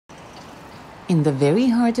In the very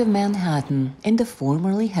heart of Manhattan, in the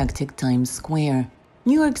formerly hectic Times Square,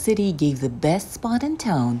 New York City gave the best spot in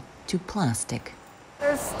town to plastic.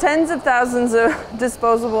 There's tens of thousands of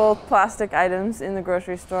disposable plastic items in the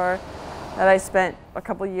grocery store that I spent a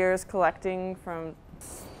couple years collecting from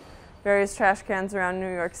various trash cans around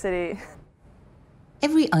New York City.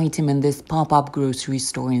 Every item in this pop-up grocery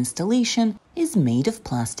store installation is made of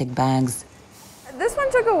plastic bags. This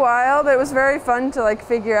one took a while, but it was very fun to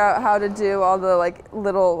figure out how to do all the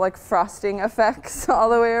little frosting effects all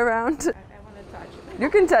the way around. I want to touch it. You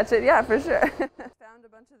can touch it, yeah, for sure.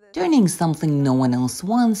 Turning something no one else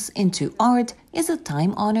wants into art is a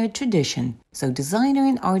time-honored tradition, so designer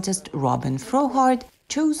and artist Robin Frohart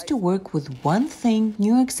chose to work with one thing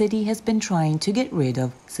New York City has been trying to get rid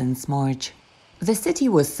of since March. The city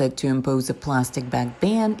was set to impose a plastic bag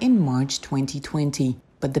ban in March 2020,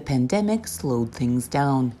 but the pandemic slowed things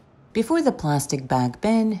down. Before the plastic bag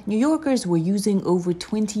ban, New Yorkers were using over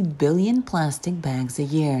 20 billion plastic bags a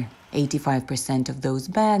year. 85% of those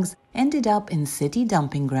bags ended up in city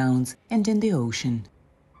dumping grounds and in the ocean.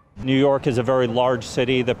 New York is a very large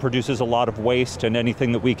city that produces a lot of waste, and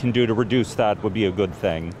anything that we can do to reduce that would be a good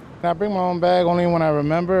thing. I bring my own bag only when I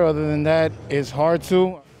remember. Other than that, it's hard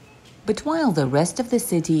to. But while the rest of the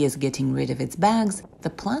city is getting rid of its bags, the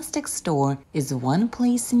plastic store is one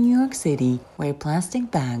place in New York City where plastic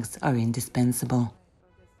bags are indispensable.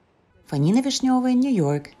 Fanina Vishneva in New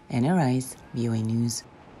York, Anna Rice, VOA News.